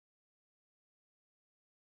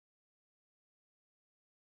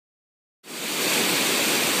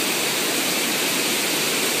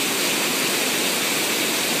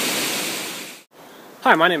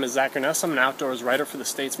Hi, my name is Zach Urness. I'm an outdoors writer for the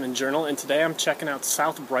Statesman Journal, and today I'm checking out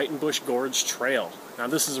South Breitenbush Gorge Trail. Now,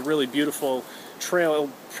 this is a really beautiful trail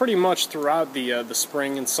pretty much throughout the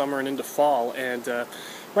spring and summer and into fall, and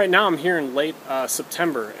right now I'm here in late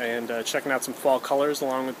September and checking out some fall colors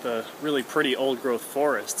along with the really pretty old-growth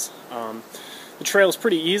forests. The trail is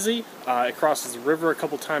pretty easy. It crosses the river a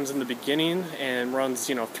couple times in the beginning and runs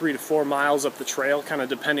 3 to 4 miles up the trail, kind of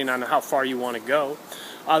depending on how far you want to go.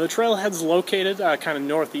 The trailhead's located kind of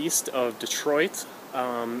northeast of Detroit,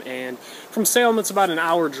 and from Salem it's about an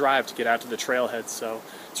hour drive to get out to the trailhead, so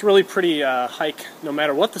it's a really pretty hike no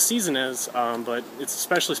matter what the season is, but it's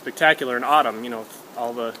especially spectacular in autumn, with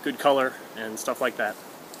all the good color and stuff like that.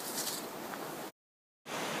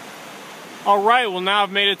 Alright, well now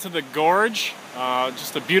I've made it to the gorge,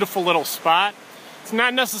 just a beautiful little spot. It's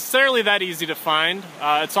not necessarily that easy to find.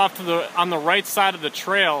 It's off to on the right side of the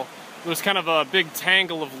trail. There's kind of a big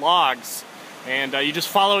tangle of logs, and you just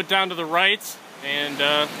follow it down to the right and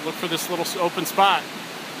look for this little open spot.